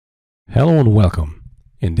Hello and welcome.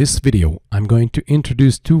 In this video, I'm going to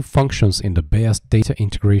introduce two functions in the Boyum Data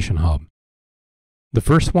Integration Hub. The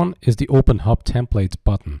first one is the Open Hub Templates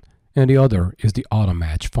button, and the other is the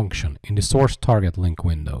Automatch function in the Source Target Link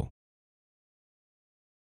window.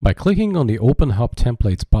 By clicking on the Open Hub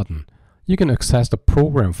Templates button, you can access the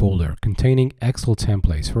program folder containing Excel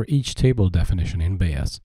templates for each table definition in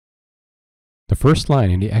Boyum. The first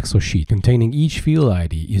line in the Excel sheet containing each field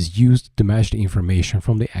ID is used to match the information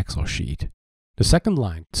from the Excel sheet. The second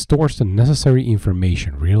line stores the necessary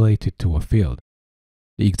information related to a field: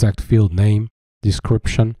 the exact field name,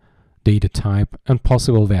 description, data type, and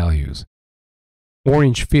possible values.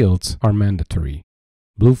 Orange fields are mandatory.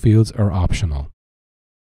 Blue fields are optional.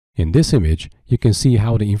 In this image, you can see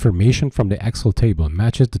how the information from the Excel table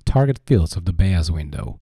matches the target fields of the Boyum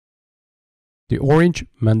window. The orange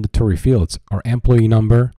mandatory fields are employee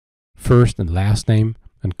number, first and last name,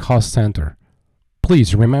 and cost center.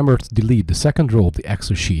 Please remember to delete the second row of the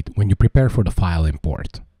Excel sheet when you prepare for the file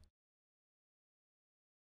import.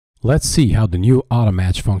 Let's see how the new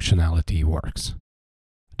Automatch functionality works.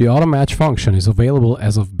 The Automatch function is available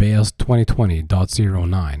as of Boyum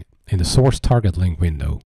 2020.09 in the Source Target Link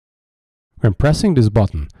window. When pressing this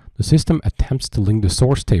button, the system attempts to link the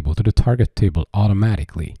source table to the target table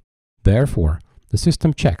automatically. Therefore, the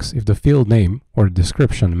system checks if the field name or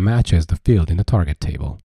description matches the field in the target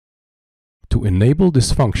table. To enable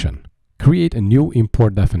this function, create a new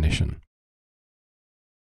import definition.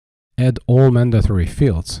 Add all mandatory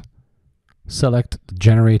fields. Select the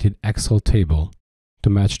generated Excel table to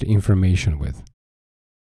match the information with.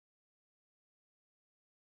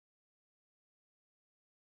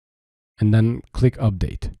 And then click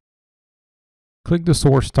Update. Click the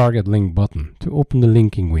Source Target Link button to open the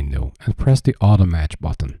linking window and press the Automatch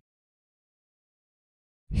button.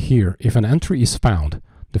 Here, if an entry is found,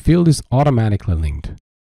 the field is automatically linked.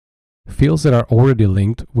 Fields that are already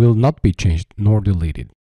linked will not be changed nor deleted.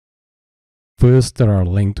 Fields that are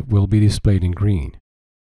linked will be displayed in green.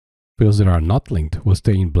 Fields that are not linked will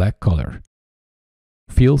stay in black color.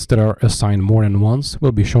 Fields that are assigned more than once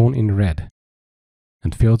will be shown in red.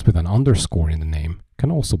 And fields with an underscore in the name can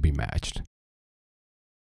also be matched.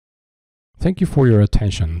 Thank you for your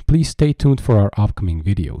attention. Please stay tuned for our upcoming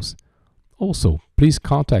videos. Also, please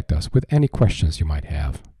contact us with any questions you might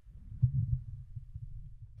have.